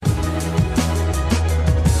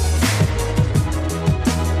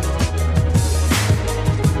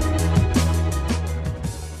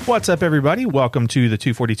What's up, everybody? Welcome to the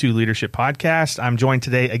 242 Leadership Podcast. I'm joined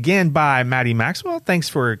today again by Maddie Maxwell. Thanks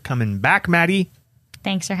for coming back, Maddie.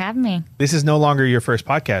 Thanks for having me. This is no longer your first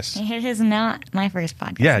podcast. It is not my first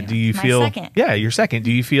podcast. Yeah. Do you feel? My second. Yeah, your second.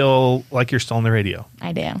 Do you feel like you're still on the radio?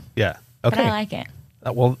 I do. Yeah. Okay. But I like it.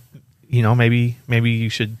 Well, you know, maybe you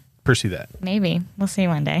should pursue that. Maybe. We'll see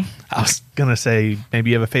one day. I was gonna say maybe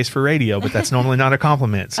you have a face for radio, but that's normally not a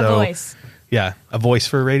compliment. So, a voice. Yeah, a voice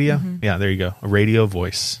for radio. Mm-hmm. Yeah, there you go. A radio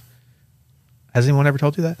voice. Has anyone ever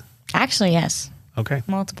told you that? Actually, yes. Okay.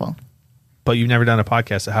 Multiple. But you've never done a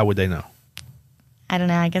podcast, so how would they know? I don't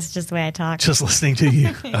know. I guess it's just the way I talk. Just listening to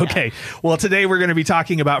you. Yeah. Okay. Well, today we're going to be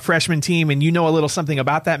talking about freshman team, and you know a little something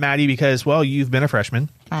about that, Maddie, because, well, you've been a freshman.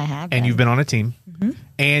 I have. And you've been on a team,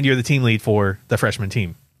 and you're the team lead for the freshman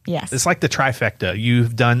team. Yes. It's like the trifecta.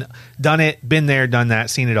 You've done it, been there, done that,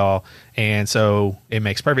 seen it all. And so it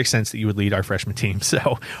makes perfect sense that you would lead our freshman team.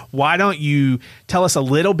 So why don't you tell us a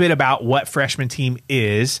little bit about what freshman team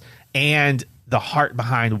is and the heart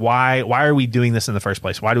behind why are we doing this in the first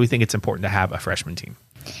place? Why do we think it's important to have a freshman team?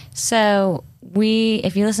 So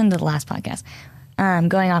if you listen to the last podcast,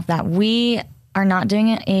 going off that, we are not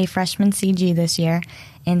doing a freshman CG this year.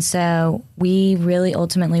 And so we really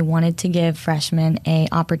ultimately wanted to give freshmen an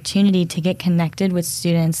opportunity to get connected with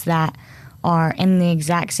students that are in the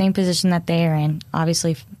exact same position that they are in.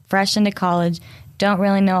 Obviously, fresh into college, don't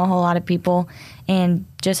really know a whole lot of people, and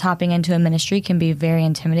just hopping into a ministry can be very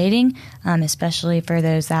intimidating, especially for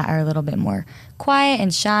those that are a little bit more quiet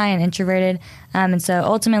and shy and introverted. And so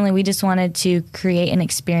ultimately, we just wanted to create an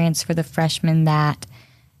experience for the freshmen that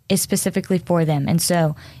is specifically for them. And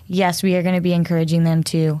so, yes, we are going to be encouraging them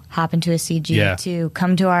to hop into a CG, to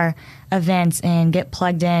come to our events and get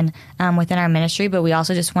plugged in within our ministry, but we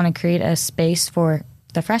also just want to create a space for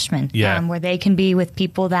the freshmen where they can be with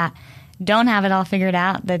people that don't have it all figured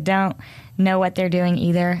out, that don't know what they're doing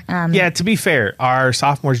either. To be fair, our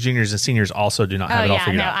sophomores, juniors, and seniors also do not have it all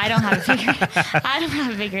figured out. I don't have it figured I don't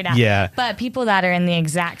have it figured out. Yeah. But people that are in the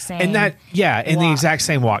exact same in the walk. exact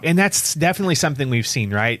same walk. And that's definitely something we've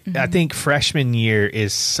seen, right? I think freshman year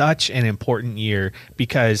is such an important year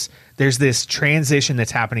because there's this transition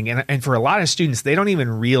that's happening. And for a lot of students, they don't even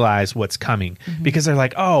realize what's coming because they're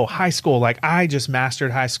like, oh, high school, like I just mastered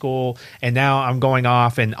high school and now I'm going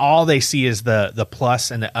off, and all they see is the plus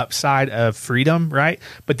and the upside of freedom, right?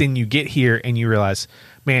 But then you get here and you realize,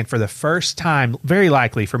 man, for the first time, very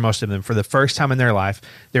likely for most of them, for the first time in their life,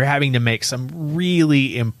 they're having to make some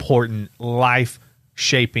really important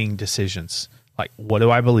life-shaping decisions. Like, what do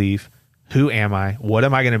I believe? Who am I? What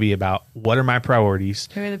am I going to be about? What are my priorities?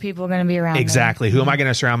 Who are the people going to be around? Exactly. Who am I going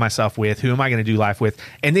to surround myself with? Who am I going to do life with?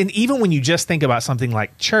 And then even when you just think about something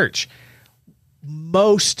like church,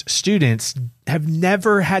 most students have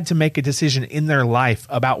never had to make a decision in their life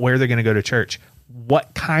about where they're going to go to church,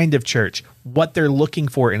 what kind of church, what they're looking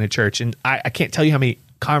for in a church. And I can't tell you how many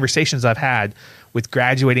conversations I've had with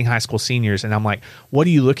graduating high school seniors, and I'm like, what are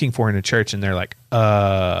you looking for in a church? And they're like,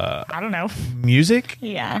 I don't know. Music?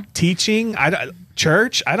 Yeah. Teaching?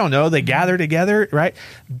 Church? I don't know. They gather together, right?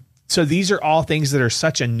 So these are all things that are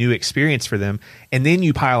such a new experience for them. And then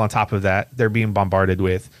you pile on top of that, they're being bombarded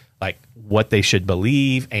with like what they should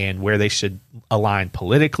believe and where they should align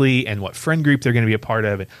politically and what friend group they're going to be a part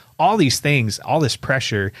of. And all these things, all this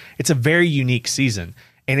pressure. It's a very unique season.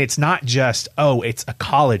 And it's not just, it's a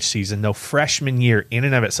college season. No, freshman year in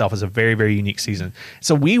and of itself is a very, very unique season.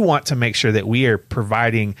 So we want to make sure that we are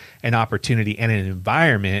providing an opportunity and an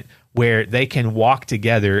environment where they can walk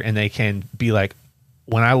together and they can be like,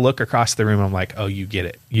 when I look across the room, I'm like, oh, you get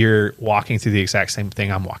it. You're walking through the exact same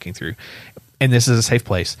thing I'm walking through. And this is a safe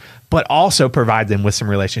place, but also provide them with some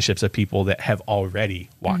relationships of people that have already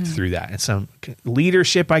walked through that, and some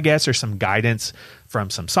leadership, I guess, or some guidance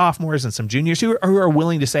from some sophomores and some juniors who are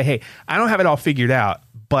willing to say, hey, I don't have it all figured out,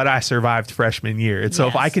 but I survived freshman year. And so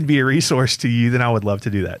if I can be a resource to you, then I would love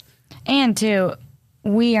to do that. And two,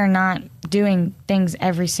 we are not doing things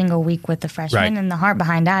every single week with the freshmen. Right. And the heart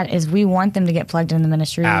behind that is we want them to get plugged in the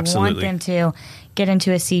ministry. Absolutely. We want them to get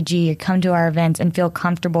into a CG or come to our events and feel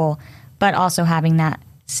comfortable, but also having that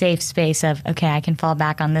safe space of, okay, I can fall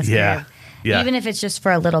back on this group. Yeah. Even if it's just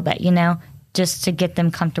for a little bit, just to get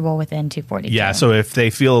them comfortable within 242. Yeah, so if they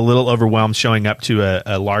feel a little overwhelmed showing up to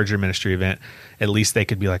a larger ministry event, at least they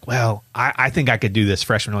could be like, well, I think I could do this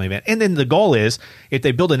freshman-only event. And then the goal is, if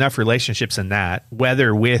they build enough relationships in that,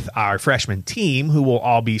 whether with our freshman team, who will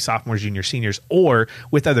all be sophomores, juniors, seniors, or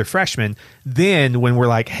with other freshmen, then when we're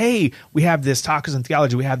like, hey, we have this Tacos and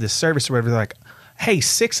Theology, we have this service or whatever, they're like, hey,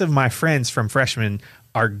 6 of my friends from freshmen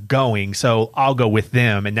are going, so I'll go with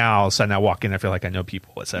them. And now all of a sudden I walk in, I feel like I know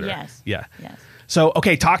people, et cetera. Yes. Yeah. Yes. So,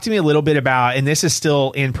 okay, talk to me a little bit about, and this is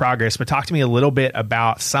still in progress, but talk to me a little bit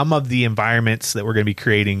about some of the environments that we're going to be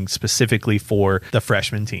creating specifically for the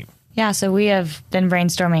freshman team. Yeah, so we have been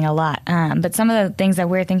brainstorming a lot. But some of the things that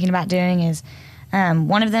we're thinking about doing is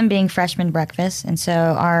one of them being freshman breakfast. And so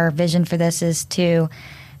our vision for this is to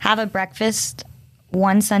have a breakfast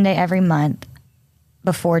one Sunday every month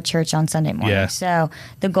before church on Sunday morning. Yeah. So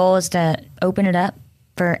the goal is to open it up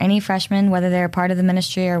for any freshmen, whether they're a part of the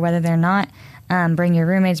ministry or whether they're not. Bring your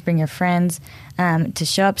roommates, bring your friends, to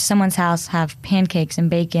show up to someone's house, have pancakes and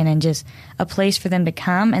bacon and just a place for them to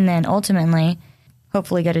come. And then ultimately,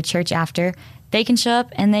 hopefully go to church after. They can show up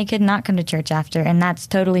and they could not come to church after, and that's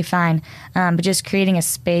totally fine. But just creating a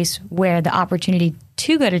space where the opportunity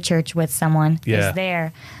to go to church with someone is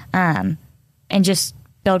there, and just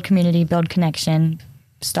build community, build connection,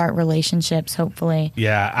 start relationships, hopefully.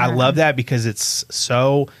 Yeah, I love that because it's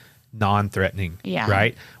so non-threatening, Yeah.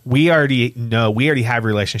 right? We already have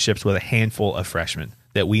relationships with a handful of freshmen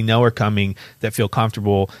that we know are coming, that feel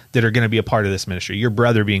comfortable, that are going to be a part of this ministry. Your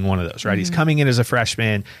brother being one of those, right? He's coming in as a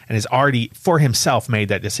freshman and has already, for himself, made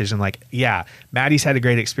that decision like, yeah, Maddie's had a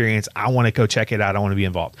great experience. I want to go check it out. I want to be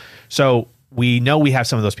involved. So we know we have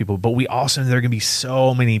some of those people, but we also know there are going to be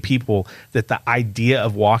so many people that the idea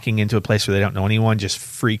of walking into a place where they don't know anyone just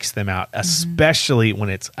freaks them out, especially when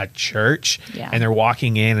it's a church and they're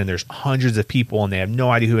walking in and there's hundreds of people and they have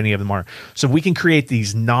no idea who any of them are. So if we can create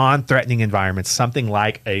these non-threatening environments, something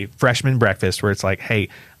like a freshman breakfast where it's like, hey,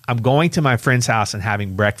 I'm going to my friend's house and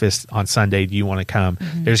having breakfast on Sunday. Do you want to come?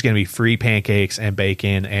 There's going to be free pancakes and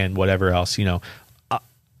bacon and whatever else,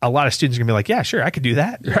 a lot of students are going to be like, yeah, sure, I could do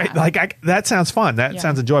that, right? Like, that sounds fun. That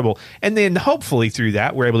sounds enjoyable. And then hopefully through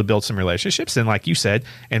that, we're able to build some relationships. And like you said,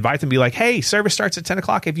 invite them, be like, hey, service starts at 10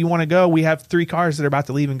 o'clock. If you want to go, we have 3 cars that are about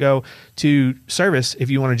to leave and go to service if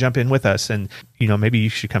you want to jump in with us. And, maybe you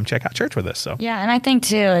should come check out church with us. So Yeah, and I think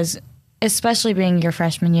too is, especially being your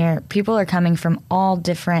freshman year, people are coming from all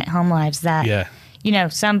different home lives that,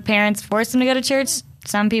 some parents forced them to go to church.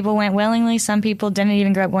 Some people went willingly. Some people didn't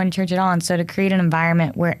even grow up going to church at all. And so to create an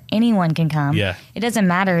environment where anyone can come, it doesn't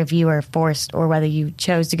matter if you were forced or whether you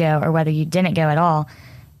chose to go or whether you didn't go at all,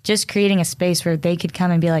 just creating a space where they could come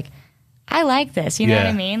and be like, I like this. You know what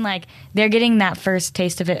I mean? Like they're getting that first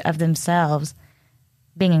taste of it of themselves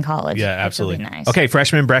being in college. Yeah, absolutely. Nice. Okay,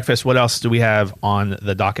 freshman breakfast. What else do we have on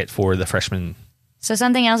the docket for the freshmen? So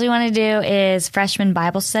something else we want to do is freshman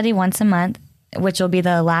Bible study once a month, which will be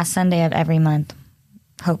the last Sunday of every month.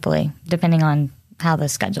 Hopefully, depending on how the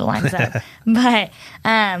schedule lines up. But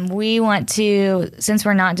we want to, since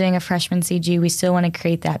we're not doing a freshman CG, we still want to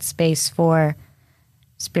create that space for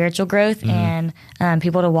spiritual growth and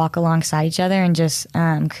people to walk alongside each other and just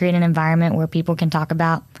create an environment where people can talk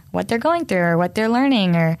about what they're going through or what they're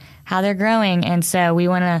learning or how they're growing. And so we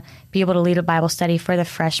want to be able to lead a Bible study for the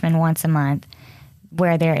freshmen once a month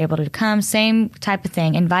where they're able to come. Same type of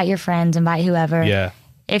thing. Invite your friends, invite whoever. Yeah.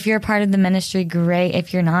 If you're a part of the ministry, great.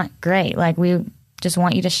 If you're not, great. Like we just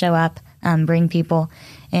want you to show up, bring people,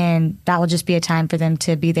 and that will just be a time for them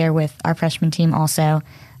to be there with our freshman team also.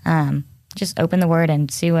 Just open the word and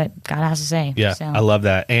see what God has to say. Yeah, so. I love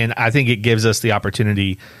that. And I think it gives us the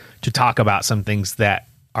opportunity to talk about some things that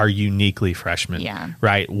are uniquely freshman,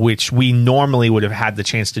 right? Which we normally would have had the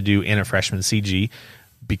chance to do in a freshman CG.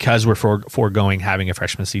 Because we're foregoing having a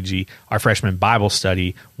freshman CG, our freshman Bible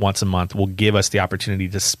study once a month will give us the opportunity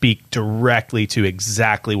to speak directly to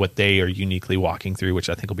exactly what they are uniquely walking through, which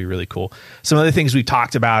I think will be really cool. Some other things we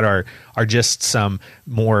talked about are just some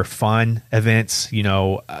more fun events.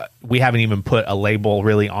 We haven't even put a label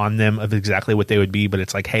really on them of exactly what they would be, but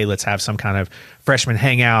it's like, hey, let's have some kind of freshman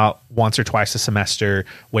hangout once or twice a semester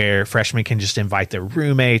where freshmen can just invite their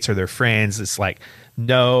roommates or their friends. It's like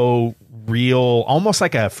no real, almost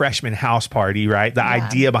like a freshman house party, right? The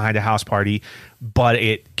idea behind a house party, but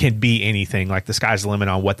it can be anything. Like the sky's the limit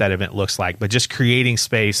on what that event looks like. But just creating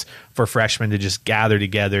space for freshmen to just gather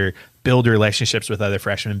together, build relationships with other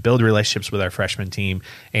freshmen, build relationships with our freshman team.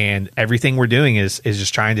 And everything we're doing is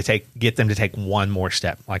just trying to get them to take one more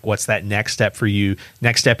step. Like what's that next step for you?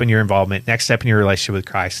 Next step in your involvement, next step in your relationship with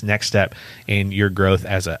Christ, next step in your growth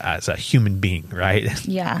as a human being, right?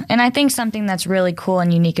 Yeah. And I think something that's really cool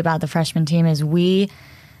and unique about the freshman team is we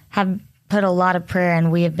have put a lot of prayer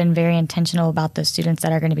and we have been very intentional about the students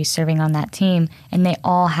that are going to be serving on that team. And they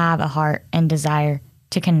all have a heart and desire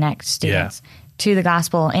to connect students to the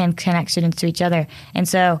gospel and connect students to each other. And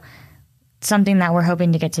so something that we're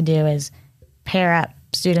hoping to get to do is pair up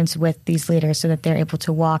students with these leaders so that they're able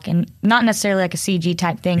to walk, and not necessarily like a CG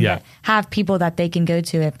type thing, but have people that they can go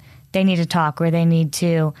to if they need to talk or they need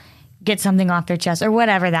to get something off their chest or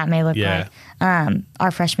whatever that may look Yeah. like. Our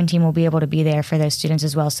freshman team will be able to be there for those students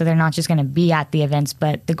as well. So they're not just going to be at the events,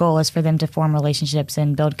 but the goal is for them to form relationships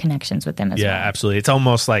and build connections with them as well. Yeah, absolutely. It's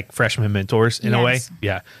almost like freshman mentors in a way. Yes.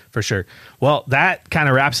 Yeah, for sure. Well, that kind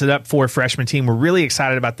of wraps it up for freshman team. We're really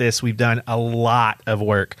excited about this. We've done a lot of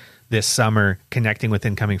work this summer connecting with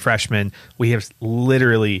incoming freshmen. We have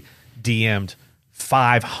literally DM'd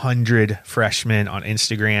 500 freshmen on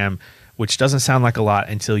Instagram, which doesn't sound like a lot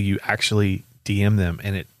until you actually DM them,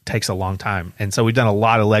 and it takes a long time. And so we've done a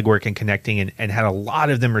lot of legwork in connecting and had a lot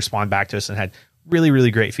of them respond back to us and had really,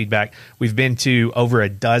 really great feedback. We've been to over a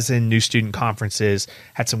dozen new student conferences,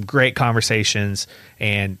 had some great conversations,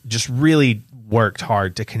 and just really worked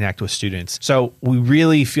hard to connect with students. So we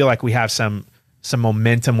really feel like we have some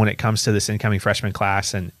momentum when it comes to this incoming freshman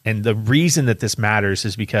class. And the reason that this matters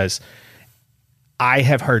is because I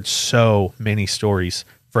have heard so many stories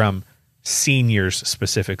from seniors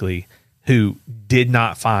specifically who did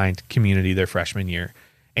not find community their freshman year.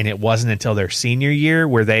 And it wasn't until their senior year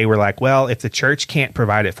where they were like, well, if the church can't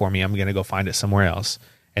provide it for me, I'm going to go find it somewhere else.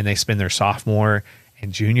 And they spend their sophomore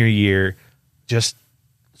and junior year just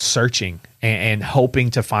searching and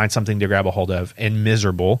hoping to find something to grab a hold of, and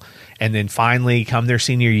miserable. And then finally come their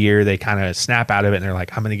senior year, they kind of snap out of it and they're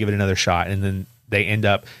like, I'm going to give it another shot. And then they end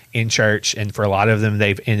up in church. And for a lot of them,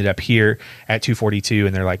 they've ended up here at 242.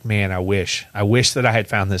 And they're like, man, I wish that I had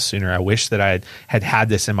found this sooner. I wish that I had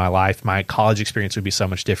this in my life. My college experience would be so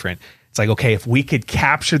much different. It's like, okay, if we could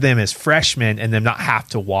capture them as freshmen and them not have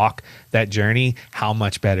to walk that journey, how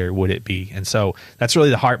much better would it be? And so that's really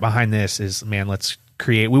the heart behind this is, man,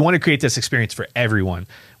 we want to create this experience for everyone.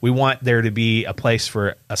 We want there to be a place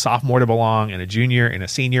for a sophomore to belong, and a junior and a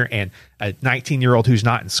senior and a 19-year-old who's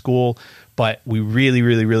not in school. But we really,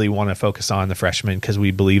 really, really want to focus on the freshmen because we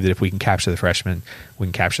believe that if we can capture the freshmen, we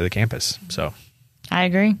can capture the campus. So I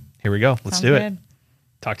agree. here we go. Let's Sounds do it. good.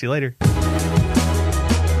 Talk to you later.